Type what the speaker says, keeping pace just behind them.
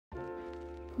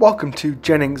Welcome to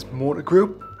Jennings Motor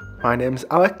Group. My name is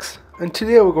Alex and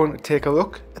today we're going to take a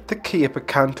look at the Kia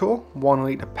Picanto 1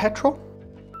 litre petrol.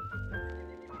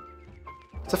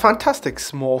 It's a fantastic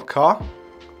small car,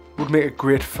 would make a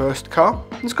great first car,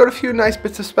 and it's got a few nice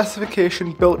bits of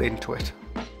specification built into it.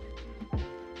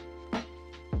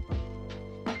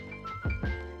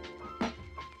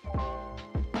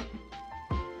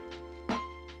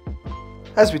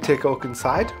 As we take a look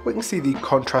inside, we can see the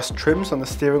contrast trims on the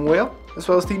steering wheel, as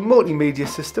well as the multimedia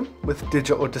system with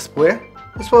digital display,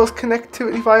 as well as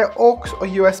connectivity via aux or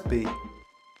USB.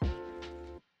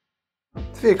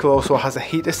 The vehicle also has a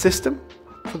heater system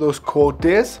for those cold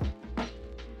days.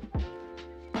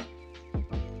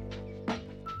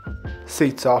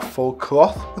 Seats are full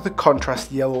cloth with a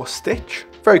contrast yellow stitch,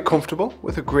 very comfortable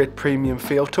with a great premium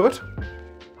feel to it.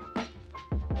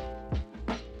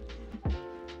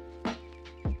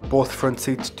 Both front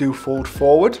seats do fold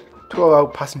forward to allow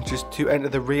passengers to enter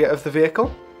the rear of the vehicle,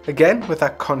 again with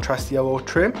that contrast yellow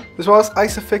trim, as well as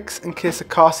Isofix in case a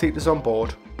car seat is on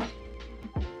board.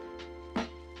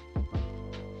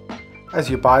 As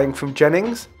you're buying from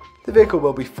Jennings, the vehicle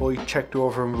will be fully checked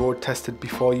over and road tested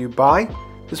before you buy,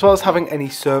 as well as having any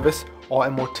service or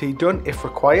MOT done if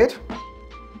required.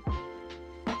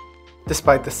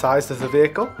 Despite the size of the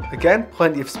vehicle, again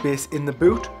plenty of space in the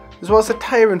boot, as well as a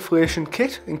tyre inflation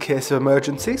kit in case of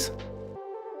emergencies.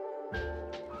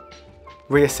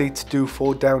 Rear seats do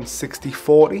fold down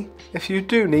 60/40 if you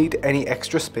do need any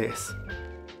extra space.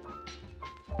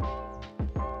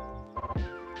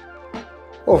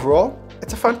 Overall,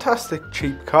 it's a fantastic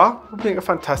cheap car, would make a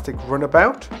fantastic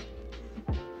runabout.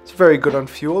 It's very good on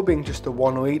fuel, being just a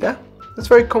 1 litre. It's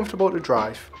very comfortable to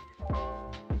drive.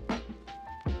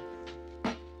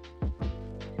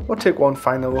 We'll take one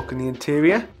final look in the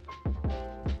interior.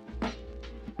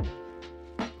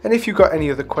 And if you've got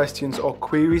any other questions or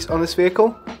queries on this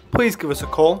vehicle, please give us a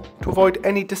call to avoid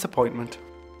any disappointment.